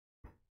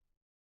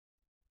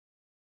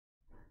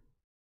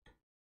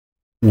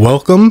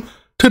Welcome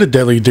to the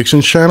Deadly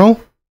Addictions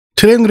channel.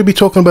 Today I'm going to be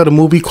talking about a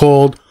movie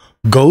called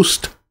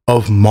Ghost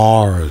of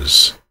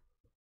Mars.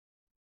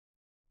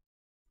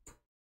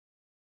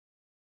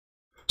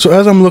 So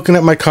as I'm looking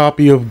at my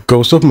copy of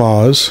Ghost of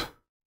Mars,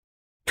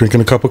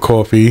 drinking a cup of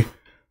coffee,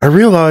 I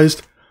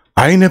realized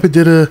I never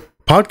did a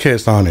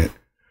podcast on it.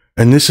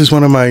 And this is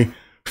one of my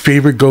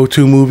favorite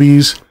go-to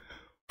movies.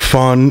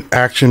 Fun,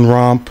 action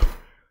romp.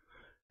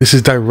 This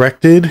is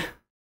directed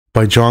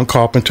by John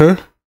Carpenter,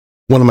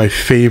 one of my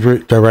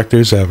favorite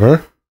directors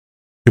ever.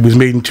 It was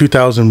made in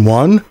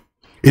 2001.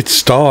 It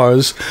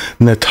stars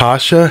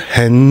Natasha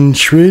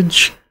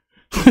Henstridge,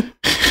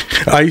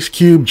 Ice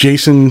Cube,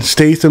 Jason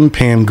Statham,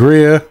 Pam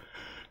Grier,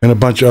 and a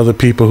bunch of other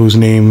people whose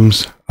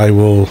names I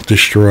will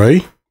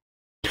destroy.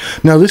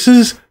 Now, this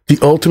is the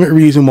ultimate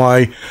reason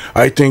why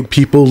I think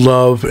people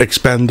love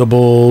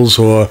Expendables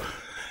or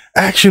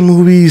action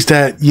movies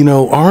that, you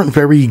know, aren't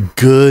very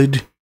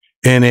good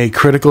in a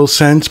critical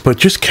sense, but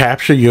just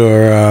capture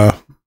your,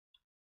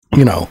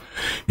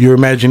 your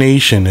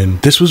imagination.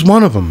 And this was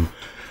one of them.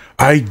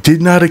 I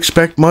did not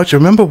expect much. I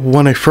remember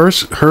when I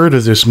first heard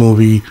of this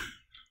movie,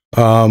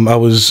 I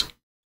was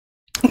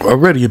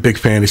already a big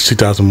fan. It's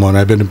 2001.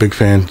 I've been a big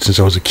fan since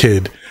I was a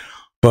kid,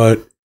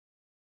 but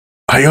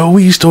I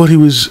always thought he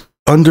was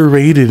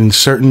underrated in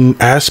certain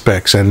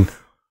aspects, and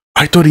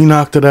I thought he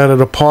knocked it out of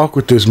the park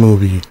with this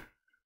movie.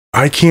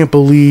 I can't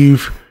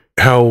believe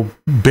how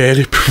bad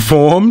it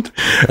performed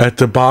at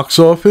the box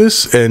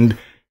office, and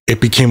it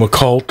became a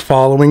cult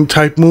following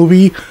type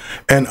movie,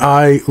 and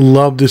I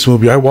love this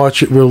movie. I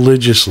watch it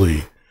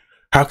religiously.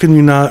 How can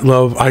you not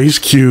love Ice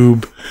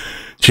Cube,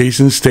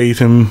 Jason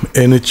Statham,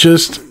 and it's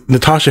just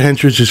Natasha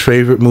Henstridge's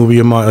favorite movie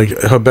of mine,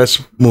 like her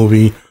best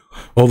movie,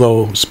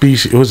 although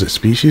Species, was it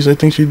Species I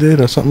think she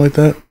did, or something like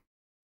that?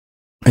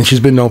 And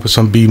she's been known for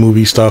some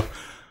B-movie stuff.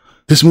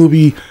 This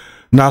movie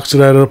knocks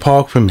it out of the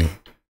park for me.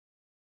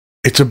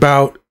 It's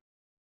about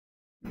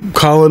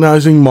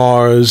colonizing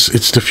Mars.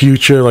 It's the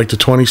future, like the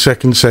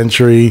 22nd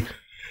century,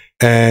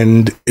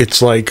 and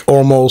it's like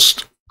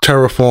almost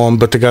terraformed,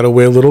 but they got to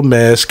wear a little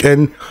mask,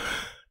 and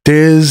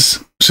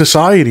there's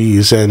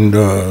societies and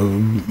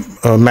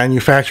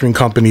manufacturing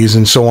companies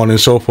and so on and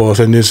so forth,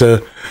 and there's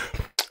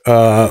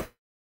I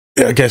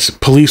guess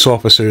police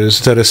officers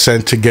that are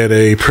sent to get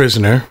a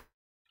prisoner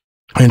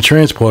and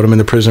transport him, and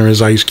the prisoner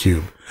is Ice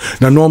Cube.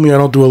 Now, normally I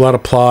don't do a lot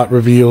of plot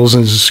reveals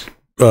and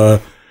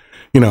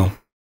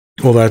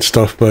all that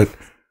stuff, but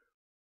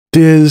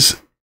there's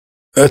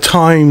a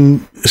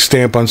time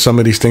stamp on some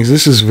of these things.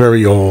 This is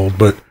very old,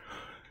 but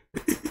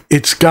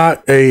it's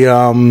got a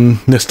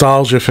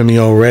nostalgia for me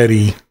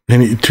already.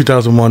 And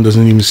 2001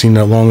 doesn't even seem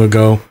that long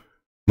ago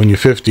when you're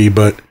 50,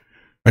 but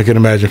I can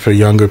imagine for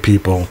younger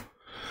people.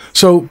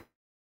 So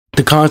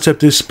the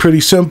concept is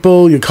pretty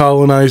simple. You're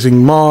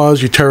colonizing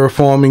Mars, you're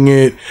terraforming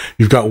it,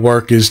 you've got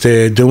workers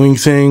there doing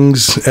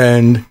things,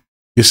 and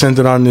you send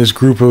it on this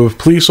group of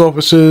police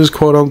officers,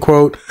 quote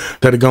unquote,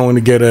 that are going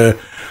to get a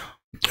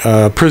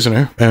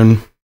prisoner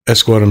and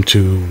escort him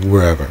to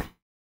wherever.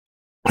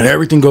 And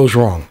everything goes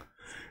wrong.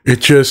 It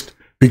just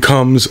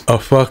becomes a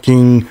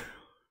fucking...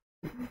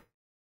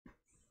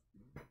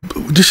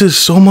 This is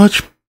so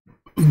much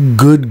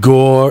good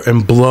gore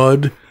and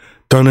blood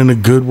done in a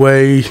good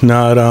way,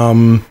 not...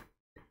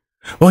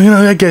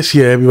 Well, I guess,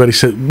 yeah, everybody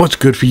said, what's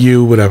good for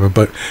you, whatever,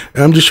 but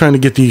I'm just trying to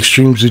get the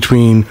extremes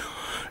between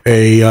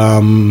a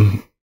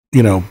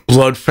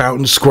blood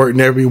fountain squirting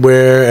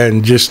everywhere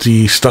and just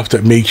the stuff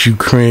that makes you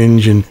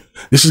cringe, and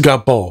this has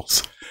got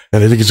both,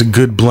 and I think it's a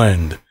good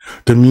blend.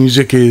 The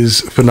music is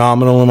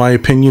phenomenal in my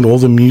opinion. All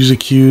the music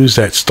cues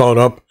that start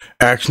up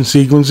action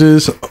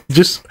sequences,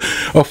 just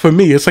for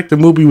me, it's like the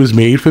movie was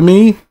made for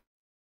me.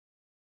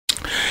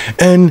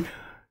 And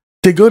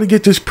they go to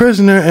get this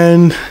prisoner,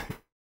 and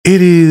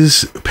it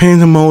is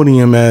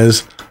pandemonium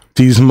as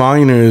these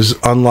miners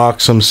unlock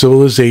some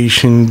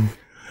civilization,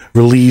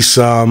 release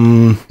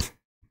I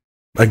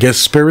guess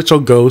spirits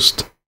or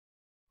ghosts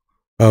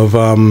of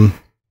I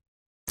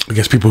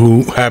guess people who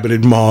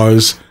inhabited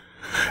Mars,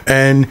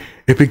 and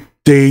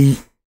they,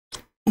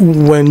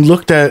 when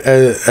looked at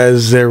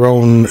as their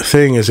own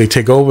thing, as they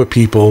take over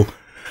people,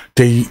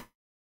 they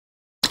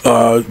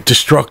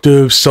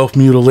destructive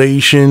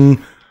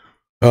self-mutilation,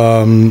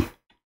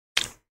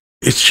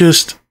 it's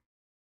just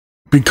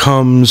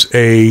becomes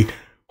a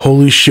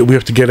holy shit, we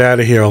have to get out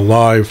of here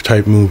alive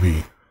type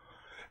movie.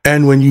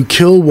 And when you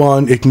kill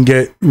one, it can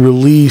get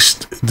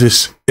released,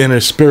 this inner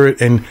spirit,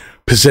 and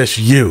possess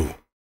you.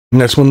 And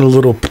that's one of the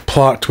little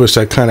plot twists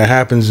that kind of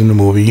happens in the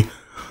movie.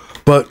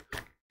 But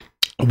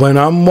when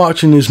I'm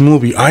watching this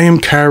movie, I am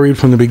carried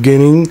from the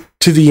beginning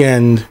to the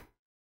end.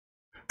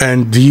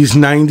 And these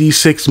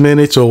 96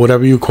 minutes, or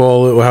whatever you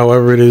call it, or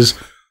however it is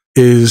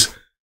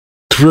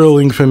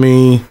thrilling for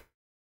me.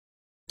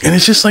 And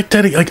it's just like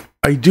that. Like,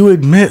 I do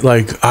admit,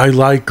 like, I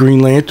like Green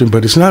Lantern,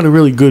 but it's not a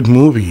really good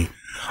movie.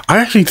 I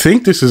actually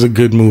think this is a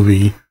good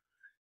movie.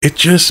 It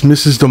just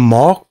misses the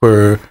mark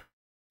for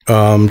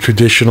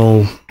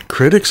traditional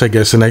critics, I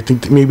guess. And I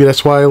think maybe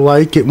that's why I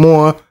like it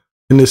more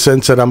in the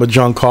sense that I'm a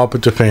John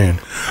Carpenter fan.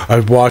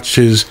 I've watched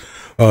his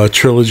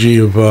trilogy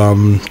of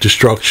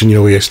destruction. You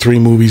know, he has 3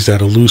 movies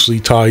that are loosely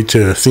tied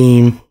to a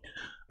theme.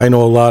 I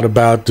know a lot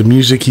about the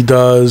music he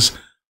does.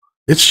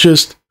 It's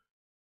just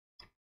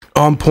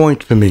on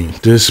point for me.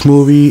 This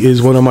movie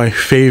is one of my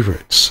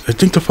favorites. I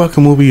think the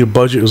fucking movie, the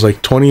budget was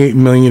like 28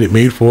 million. It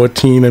made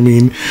 14. I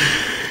mean,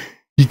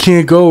 you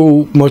can't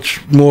go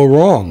much more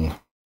wrong.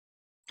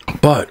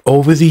 But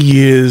over the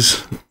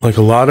years, like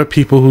a lot of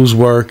people whose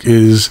work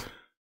is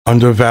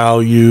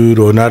undervalued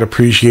or not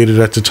appreciated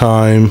at the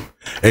time,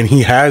 and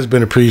he has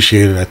been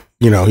appreciated at,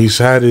 you know, he's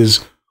had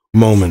his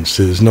moments,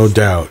 there's no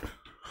doubt.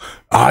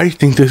 I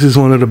think this is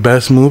one of the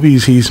best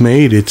movies he's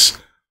made. It's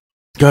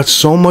got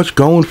so much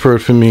going for it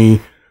for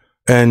me,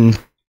 and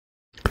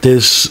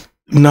there's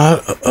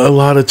not a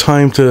lot of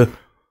time to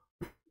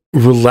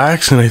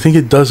relax, and I think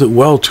it does it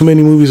well. Too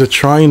many movies are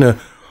trying to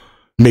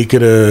make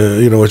it a,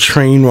 you know, a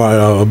train ride,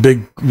 a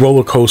big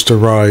roller coaster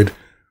ride,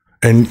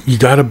 and you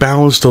got to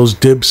balance those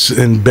dips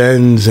and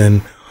bends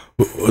and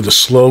the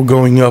slow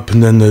going up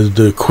and then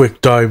the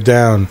quick dive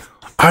down.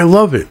 I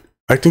love it.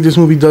 I think this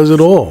movie does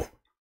it all.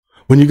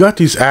 When you got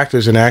these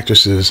actors and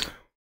actresses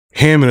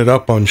hamming it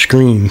up on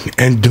screen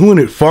and doing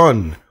it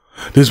fun.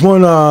 There's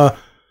one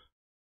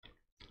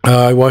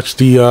I watched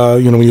the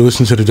you know, when you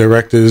listen to the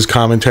director's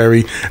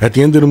commentary at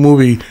the end of the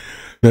movie,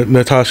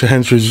 Natasha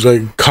Henstridge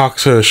like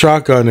cocks a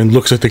shotgun and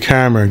looks at the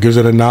camera and gives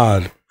it a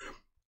nod,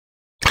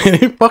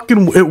 and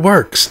it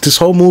works. This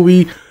whole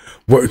movie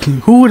worked.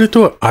 Who would have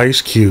thought?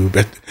 Ice Cube.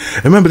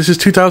 Remember, this is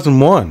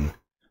 2001.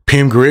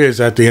 Pam Grier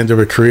is at the end of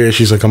her career.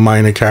 She's like a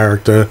minor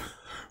character.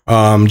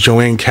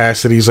 Joanne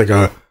Cassidy's like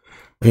a,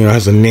 you know,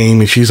 has a name,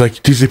 and she's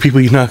like, these are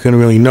people you're not going to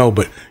really know,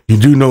 but you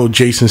do know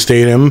Jason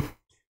Statham,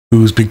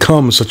 who's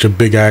become such a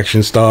big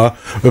action star.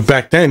 But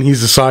back then,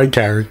 he's a side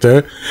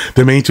character.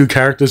 The main 2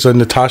 characters are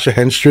Natasha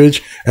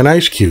Henstridge and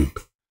Ice Cube.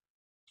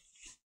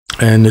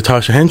 And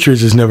Natasha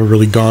Henstridge has never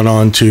really gone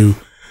on to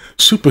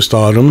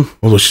superstardom,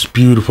 although she's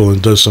beautiful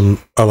and does some,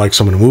 I like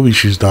some of the movies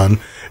she's done.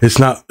 It's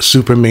not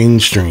super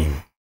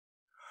mainstream.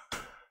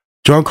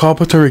 John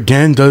Carpenter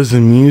again does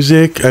the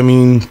music. I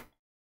mean,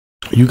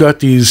 you got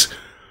these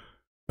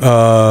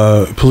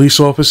police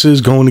officers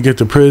going to get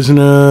the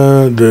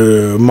prisoner,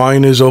 the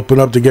miners open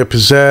up to get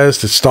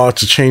possessed, it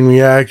starts a chain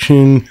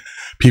reaction,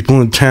 people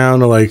in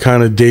town are like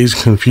kind of dazed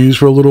and confused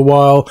for a little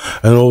while,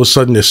 and all of a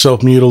sudden they're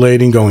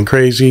self-mutilating, going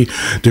crazy.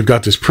 They've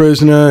got this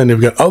prisoner, and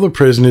they've got other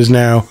prisoners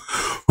now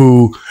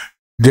who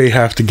they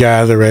have to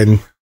gather and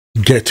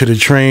get to the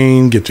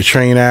train, get the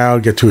train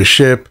out, get to a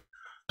ship,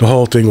 the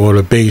whole thing, or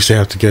the base they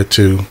have to get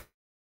to.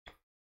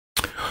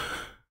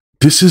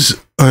 This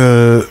is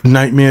a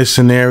nightmare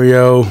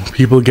scenario.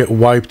 People get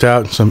wiped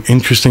out in some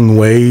interesting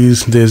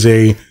ways. There's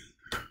a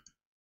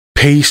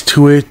pace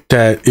to it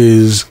that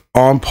is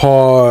on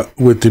par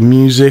with the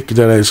music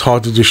that is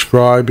hard to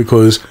describe,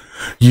 because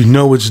you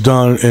know it's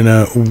done in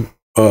a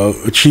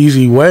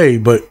cheesy way,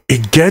 but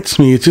it gets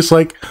me. It's just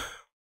like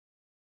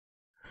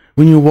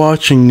when you're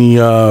watching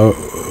the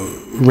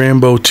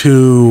Rambo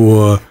 2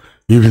 or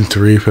even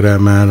 3 for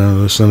that matter.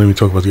 Let's not even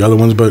talk about the other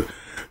ones, but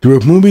there are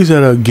movies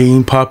that are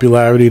gained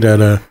popularity that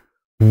are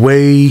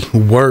way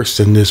worse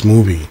than this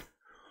movie.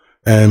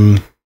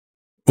 And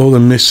all the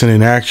missing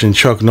in action,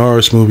 Chuck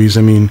Norris movies,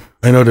 I mean,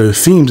 I know the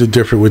themes are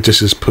different with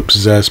This Is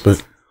Possessed,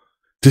 but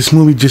this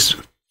movie just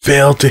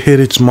failed to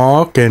hit its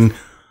mark. And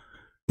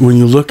when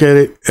you look at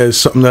it as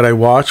something that I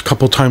watch a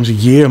couple times a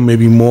year,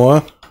 maybe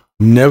more,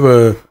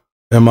 never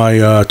am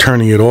I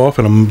turning it off,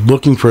 and I'm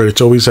looking for it.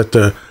 It's always at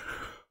the,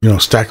 you know,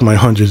 stack of my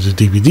hundreds of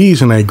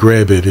DVDs, and I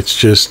grab it. It's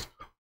just,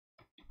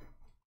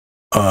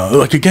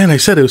 like, again, I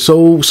said, it was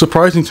so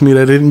surprising to me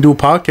that I didn't do a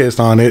podcast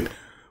on it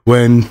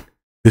when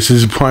this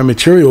is prime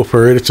material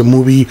for it. It's a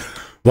movie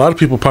a lot of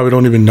people probably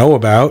don't even know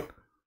about.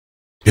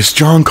 It's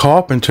John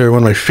Carpenter,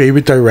 one of my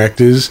favorite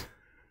directors,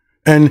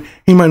 and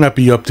he might not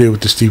be up there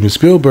with the Steven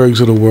Spielbergs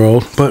of the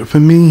world, but for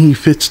me, he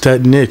fits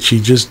that niche.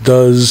 He just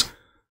does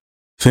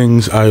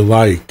things I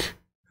like.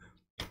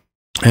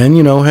 And,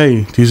 you know,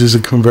 hey, this is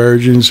a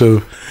convergence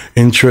of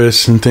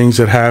interests and things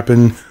that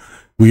happen.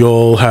 We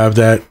all have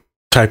that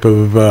type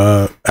of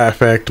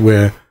affect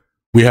where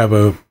we have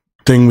a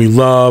thing we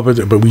love,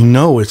 but we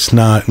know it's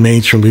not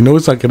mainstream. We know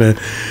it's not going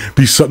to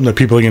be something that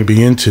people are going to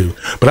be into.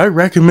 But I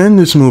recommend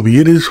this movie.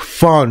 It is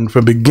fun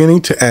from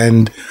beginning to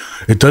end.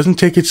 It doesn't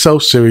take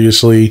itself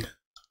seriously,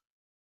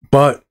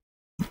 but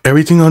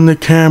everything on the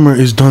camera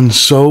is done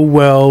so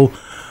well.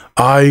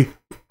 I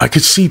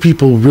could see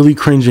people really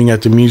cringing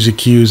at the music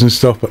cues and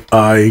stuff, but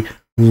I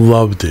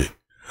loved it.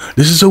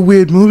 This is a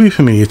weird movie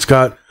for me. It's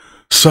got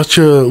such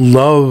a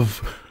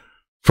love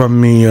from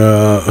me,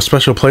 a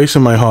special place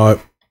in my heart.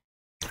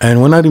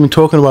 And we're not even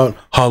talking about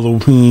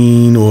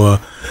Halloween or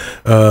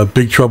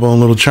Big Trouble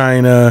in Little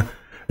China.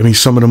 I mean,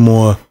 some of the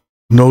more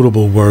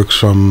notable works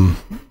from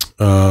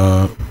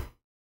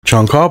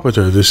John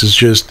Carpenter. This is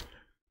just,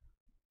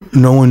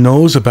 no one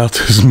knows about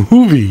this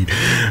movie.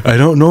 I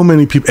don't know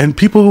many people, and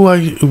people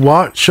who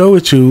I show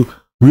it to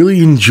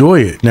really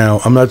enjoy it. Now,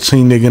 I'm not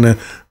saying they're gonna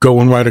go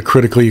and write a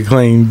critically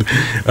acclaimed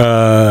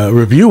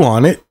review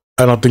on it.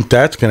 I don't think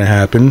that's gonna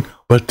happen.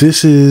 But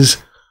this is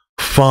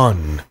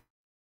fun.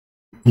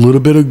 A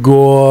little bit of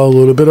gore, a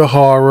little bit of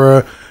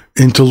horror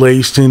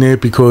interlaced in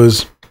it,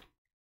 because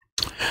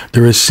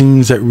there are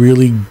scenes that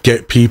really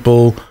get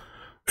people.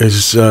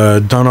 It's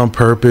done on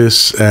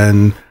purpose.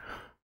 And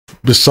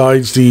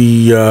besides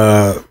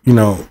the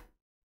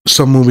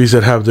some movies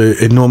that have the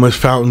enormous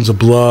fountains of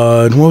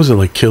blood, what was it,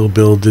 like Kill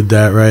Bill did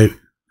that, right?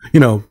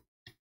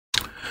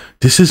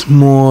 This is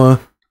more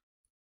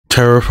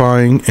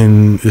terrifying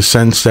in the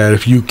sense that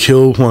if you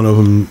kill one of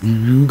them,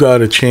 you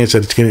got a chance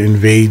that it's going to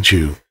invade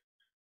you.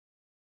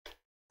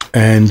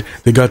 And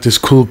they got this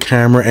cool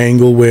camera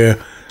angle where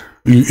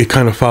it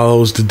kind of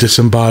follows the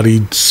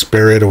disembodied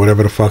spirit or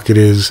whatever the fuck it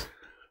is,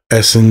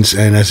 essence,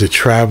 and as it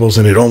travels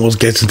and it almost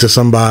gets into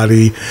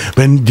somebody,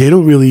 but they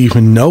don't really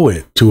even know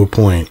it to a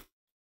point.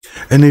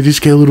 And they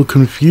just get a little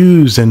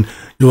confused, and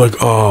you're like,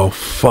 oh,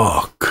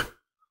 fuck.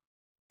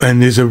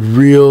 And there's a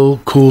real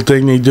cool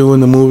thing they do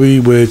in the movie,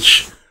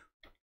 which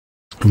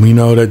we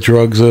know that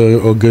drugs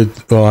are good.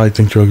 Well, I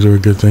think drugs are a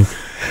good thing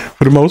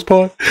for the most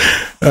part.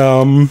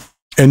 And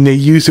they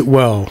use it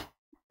well.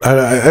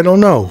 I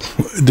don't know.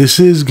 This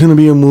is going to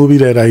be a movie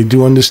that I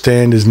do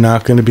understand is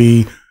not going to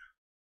be,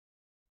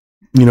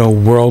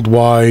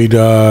 worldwide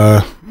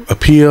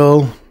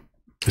appeal.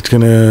 It's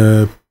going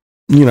to,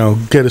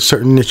 get a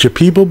certain niche of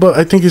people, but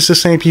I think it's the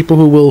same people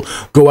who will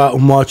go out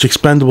and watch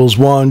Expendables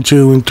 1,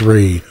 2, and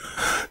 3.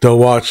 They'll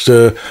watch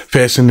the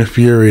Fast and the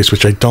Furious,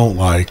 which I don't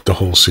like, the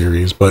whole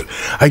series, but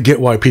I get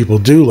why people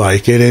do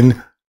like it.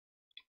 And,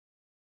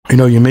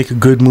 you make a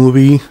good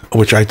movie,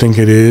 which I think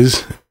it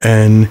is,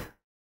 and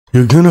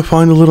you're going to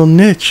find a little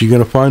niche. You're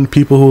going to find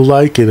people who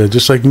like it,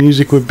 just like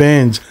music with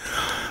bands.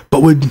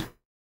 But with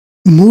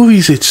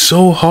movies, it's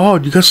so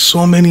hard. You got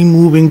so many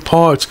moving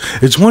parts.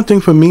 It's one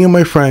thing for me and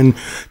my friend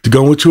to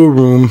go into a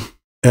room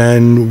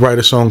and write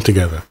a song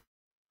together.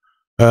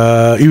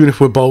 Even if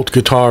we're both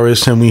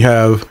guitarists and we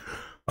have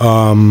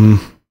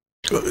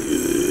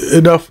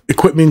enough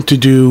equipment to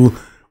do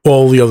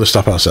all the other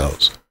stuff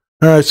ourselves.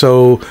 All right,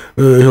 so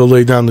he'll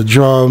lay down the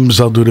drums,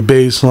 I'll do the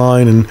bass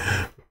line, and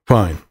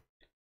fine.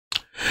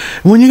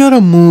 When you got a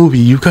movie,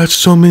 you've got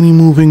so many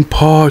moving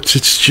parts.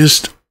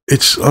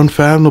 It's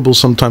unfathomable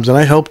sometimes. And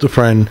I helped a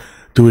friend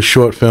do a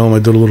short film. I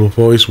did a little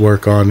voice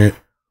work on it.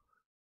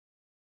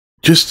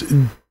 Just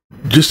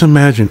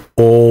imagine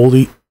all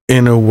the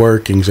inner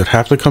workings that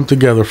have to come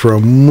together for a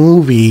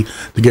movie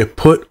to get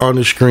put on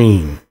the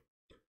screen.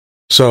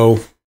 So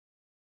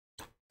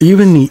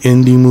even the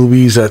indie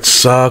movies that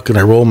suck and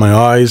I roll my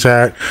eyes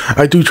at,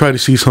 I do try to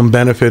see some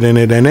benefit in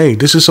it. And hey,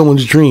 this is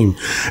someone's dream.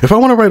 If I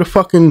want to write a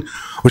fucking,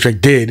 which I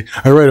did,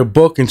 I write a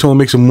book and someone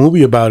makes a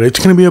movie about it, it's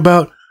going to be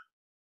about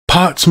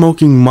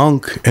pot-smoking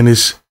monk and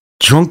his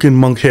drunken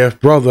monk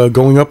half-brother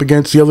going up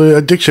against the other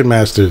addiction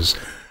masters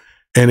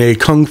in a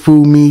Kung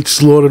Fu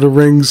meets Lord of the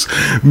Rings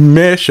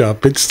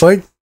mashup. It's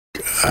like,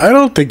 I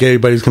don't think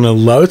anybody's going to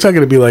love it. It's not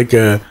going to be like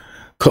a...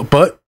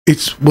 But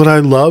it's what I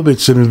love.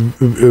 It's a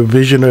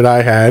vision that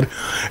I had,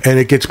 and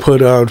it gets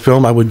put on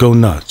film. I would go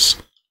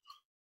nuts.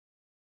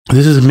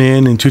 This is a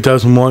man in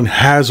 2001,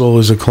 has all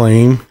his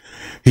acclaim.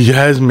 He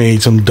has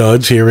made some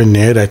duds here and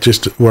there that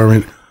just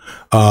weren't,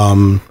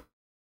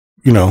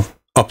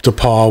 up to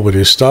par with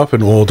his stuff,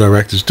 and all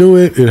directors do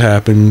it. It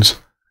happens.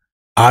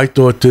 I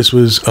thought this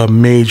was a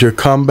major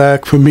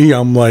comeback for me.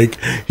 I'm like,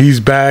 he's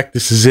back.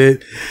 This is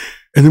it.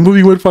 And the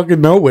movie went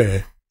fucking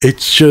nowhere.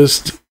 It's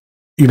just,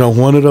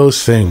 one of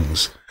those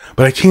things.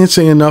 But I can't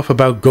say enough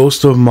about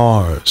Ghost of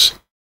Mars,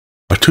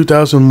 a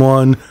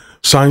 2001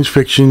 science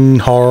fiction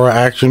horror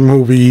action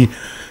movie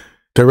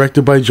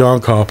directed by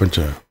John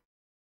Carpenter.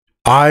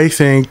 I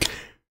think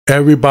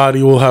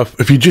everybody will have,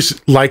 if you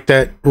just like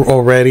that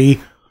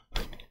already,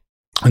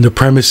 and the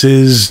premise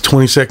is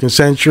 22nd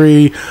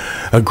century,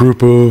 a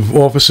group of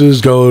officers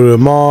go to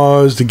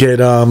Mars to get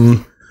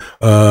a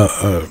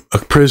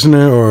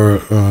prisoner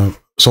or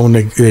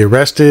someone they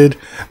arrested.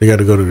 They got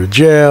to go to the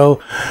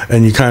jail,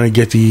 and you kind of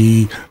get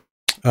the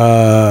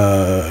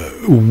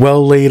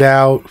well laid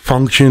out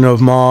function of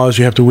Mars.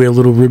 You have to wear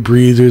little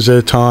rebreathers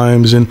at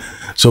times, and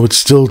so it's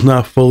still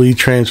not fully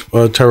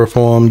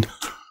terraformed.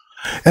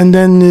 And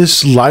then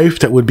this life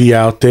that would be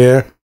out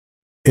there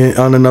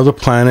on another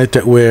planet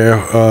that we're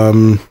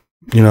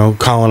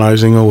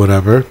colonizing or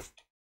whatever.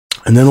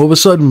 And then all of a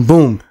sudden,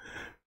 boom,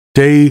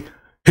 they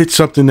hit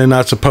something they're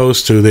not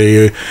supposed to.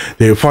 They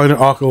find an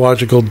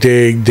archaeological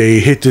dig, they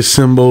hit the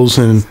symbols,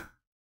 and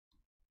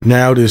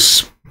now the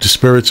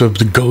spirits of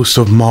the ghosts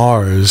of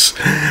Mars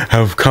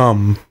have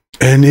come,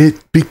 and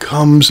it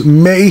becomes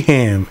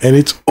mayhem. And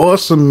it's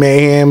awesome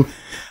mayhem,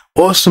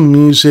 awesome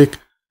music.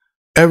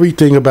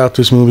 Everything about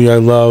this movie I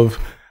love.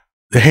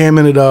 The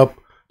hamming it up,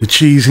 the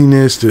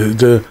cheesiness,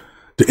 the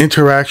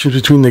interactions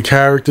between the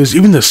characters,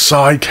 even the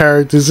side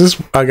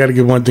characters. I gotta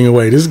give one thing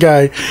away. This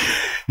guy,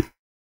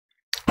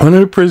 one of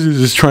the prisoners,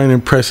 is trying to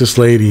impress this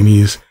lady,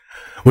 and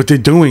what they're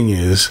doing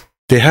is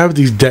they have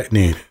these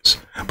detonators,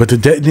 but the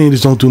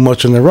detonators don't do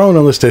much on their own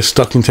unless they're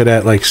stuck into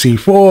that like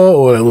C4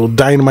 or a little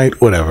dynamite,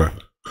 whatever.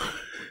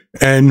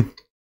 And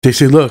they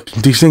say, look,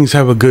 these things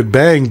have a good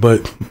bang,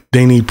 but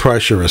they need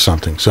pressure or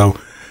something. So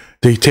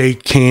they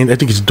take canned, I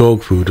think it's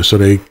dog food, so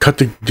they cut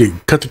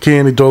the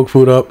can of dog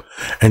food up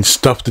and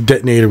stuff the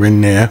detonator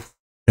in there,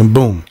 and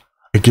boom,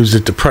 it gives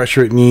it the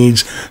pressure it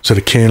needs so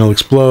the can will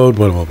explode,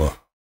 blah blah blah.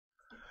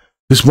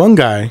 This one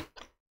guy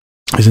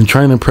isn't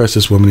trying to impress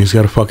this woman. He's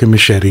got a fucking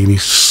machete and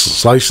he's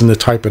slicing the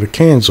type of the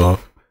cans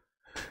off.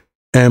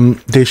 And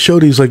they show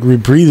these like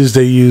rebreathers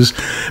they use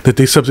that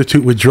they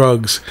substitute with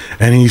drugs,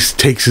 and he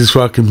takes his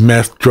fucking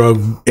meth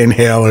drug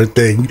inhaler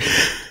thing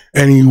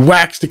and he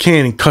whacks the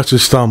can and cuts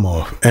his thumb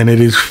off. And it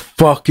is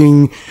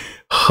fucking,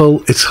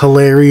 it's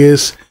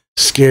hilarious,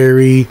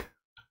 scary,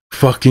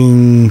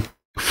 fucking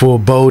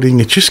foreboding.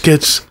 It just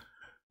gets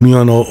me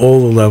on all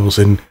the levels.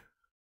 And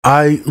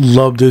I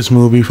love this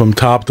movie from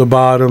top to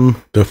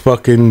bottom. The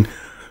fucking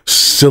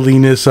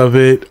silliness of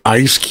it,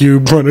 Ice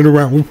Cube running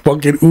around with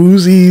fucking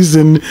Uzis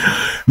and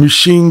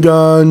machine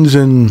guns,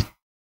 and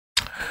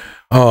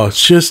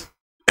it's just,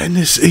 and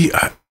this,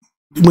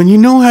 when you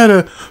know how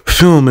to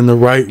film in the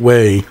right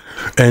way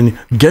and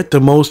get the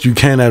most you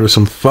can out of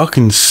some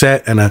fucking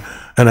set and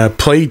a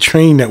play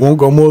train that won't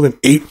go more than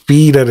 8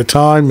 feet at a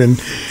time, and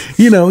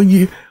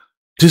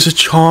there's a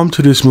charm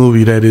to this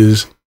movie that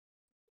is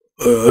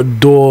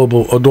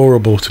adorable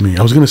to me.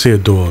 I was gonna say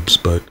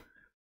adorbs, but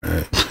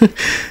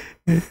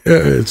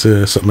it's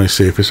something I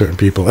say for certain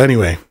people.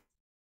 Anyway,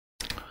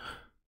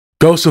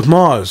 Ghost of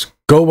Mars.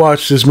 Go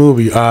watch this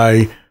movie.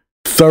 I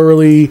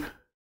thoroughly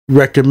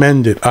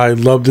recommend it. I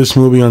love this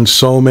movie on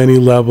so many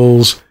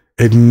levels.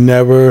 It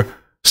never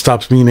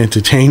stops being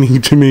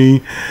entertaining to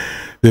me.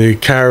 The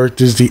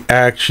characters, the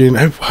action.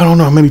 I don't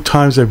know how many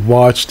times I've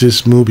watched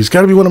this movie. It's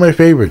got to be one of my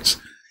favorites.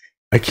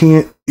 I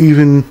can't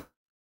even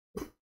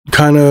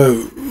kind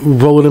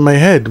of roll it in my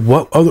head.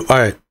 What other? All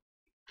right.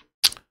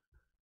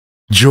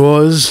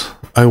 Jaws,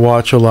 I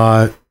watch a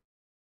lot.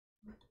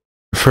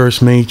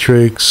 First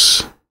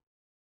Matrix,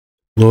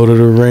 Lord of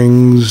the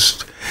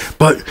Rings.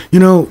 But,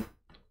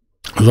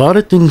 a lot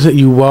of things that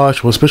you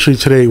watch, well, especially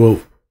today,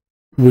 well,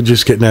 we're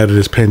just getting out of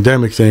this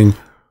pandemic thing,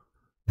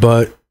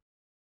 but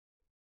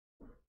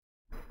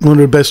one of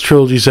the best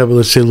trilogies ever,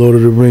 let's say Lord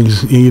of the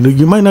Rings,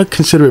 you might not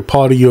consider it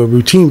part of your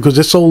routine because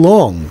it's so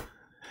long.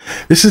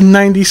 This is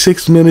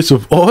 96 minutes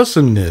of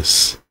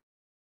awesomeness.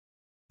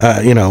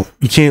 You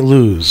can't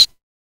lose.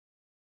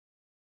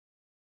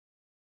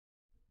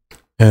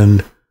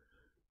 And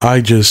I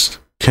just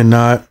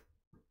cannot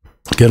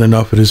get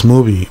enough of this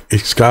movie.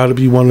 It's got to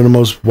be one of the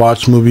most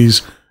watched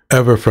movies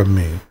ever from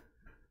me.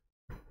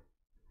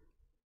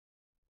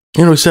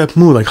 It's that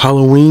mood, like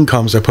Halloween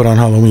comes, I put on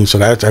Halloween, so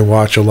that I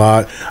watch a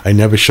lot. I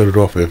never shut it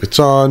off if it's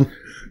on.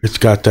 It's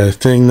got that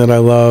thing that I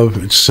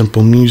love. It's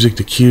simple music,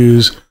 the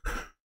cues.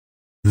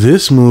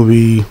 This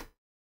movie,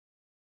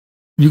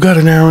 you got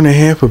an hour and a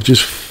half of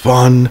just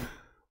fun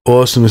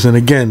awesomeness. And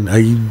again,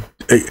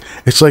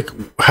 it's like,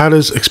 how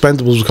does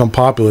Expendables become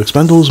popular?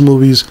 Expendables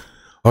movies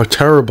are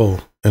terrible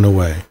in a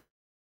way.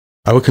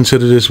 I would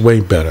consider this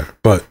way better,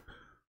 but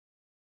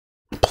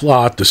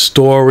plot, the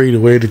story, the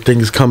way that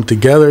things come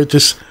together,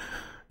 just,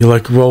 you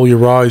like roll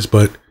your eyes,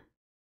 but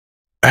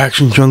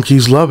action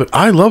junkies love it.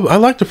 I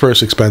like the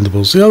first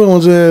Expendables. The other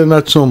ones,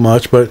 not so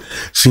much, but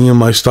seeing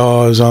my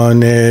stars on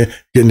there,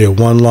 getting their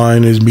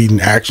one-liners,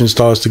 meeting action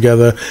stars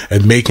together,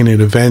 and making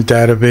an event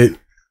out of it,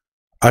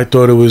 I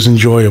thought it was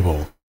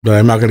enjoyable, but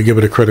I'm not going to give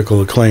it a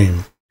critical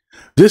acclaim.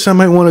 This, I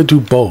might want to do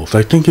both.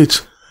 I think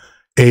it's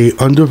a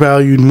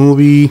undervalued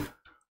movie.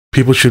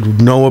 People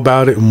should know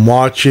about it and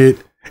watch it.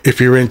 If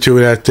you're into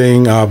that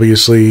thing,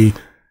 obviously,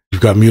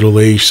 you've got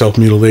mutilation,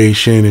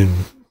 self-mutilation,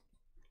 and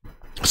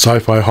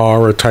sci-fi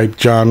horror type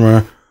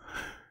genre.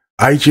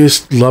 I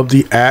just love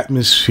the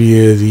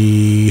atmosphere,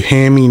 the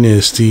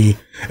hamminess,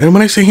 and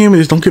when I say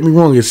hamminess, don't get me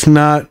wrong, it's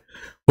not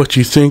what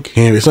you think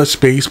ham. It's not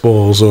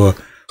Spaceballs or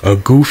a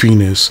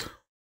goofiness.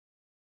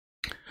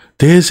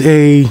 There's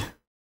a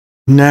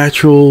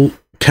natural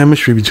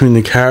chemistry between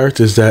the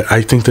characters that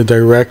I think the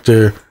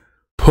director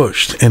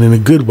pushed, and in a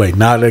good way,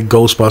 not a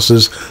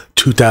Ghostbusters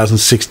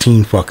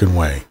 2016 fucking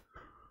way,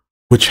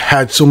 which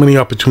had so many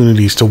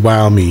opportunities to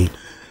wow me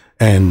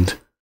and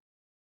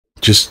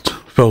just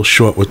fell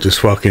short with this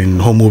fucking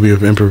whole movie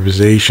of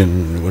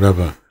improvisation,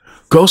 whatever.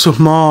 Ghost of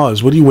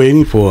Mars, what are you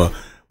waiting for?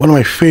 One of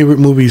my favorite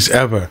movies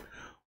ever.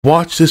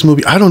 Watch this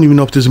movie. I don't even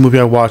know if there's a movie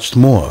I watched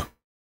more.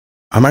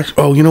 I'm actually,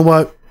 oh, you know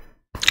what?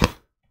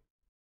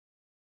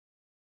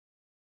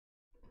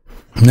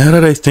 Now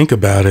that I think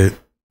about it,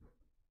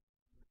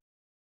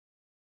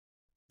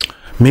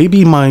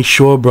 maybe my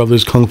Shaw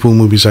Brothers Kung Fu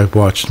movies I've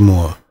watched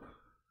more.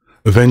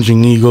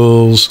 Avenging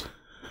Eagles,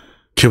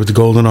 Kid with the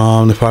Golden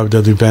Arm, The Five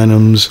Deadly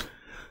Venoms.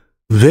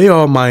 They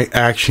are my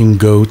action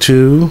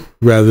go-to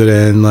rather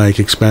than like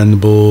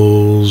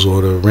Expendables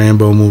or the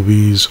Rambo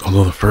movies.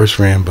 Although the first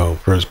Rambo,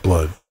 First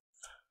Blood.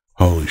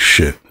 Holy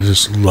shit. I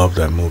just love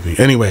that movie.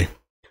 Anyway,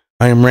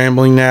 I am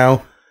rambling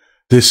now.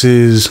 This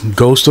is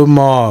Ghost of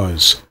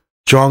Mars.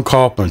 John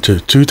Carpenter,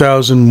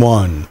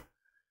 2001.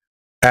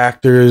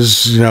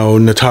 Actors,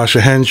 Natasha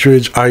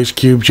Henstridge, Ice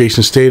Cube,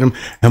 Jason Statham.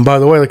 And by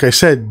the way, like I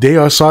said, they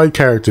are side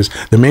characters.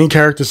 The main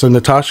characters are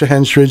Natasha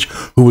Henstridge,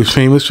 who was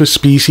famous for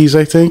Species,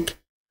 I think.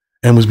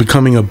 and was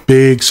becoming a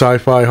big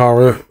sci-fi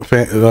horror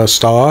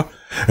star.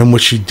 And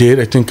what she did,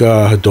 I think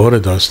her daughter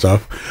does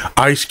stuff.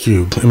 Ice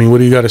Cube. I mean, what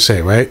do you got to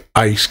say, right?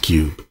 Ice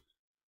Cube.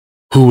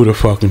 Who would have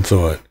fucking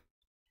thought?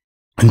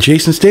 And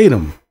Jason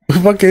Statham,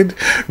 fucking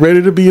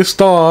ready to be a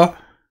star,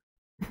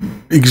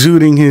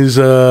 exuding his,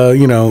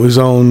 his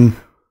own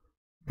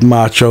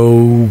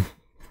macho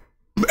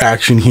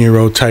action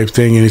hero type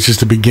thing, and it's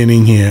just the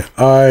beginning here.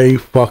 I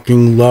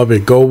fucking love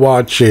it. Go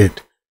watch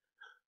it.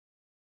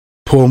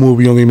 Poor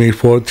movie only made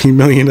 $14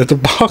 million at the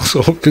box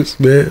office,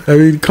 man. I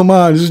mean, come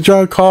on, this is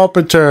John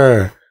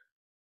Carpenter.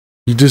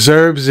 He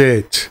deserves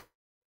it.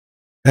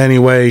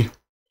 Anyway,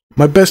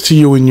 my best to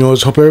you and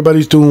yours. Hope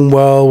everybody's doing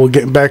well. We're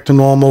getting back to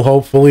normal,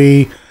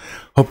 hopefully.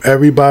 Hope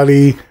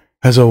everybody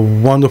has a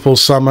wonderful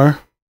summer,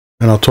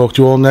 and I'll talk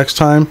to you all next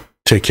time.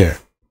 Take care.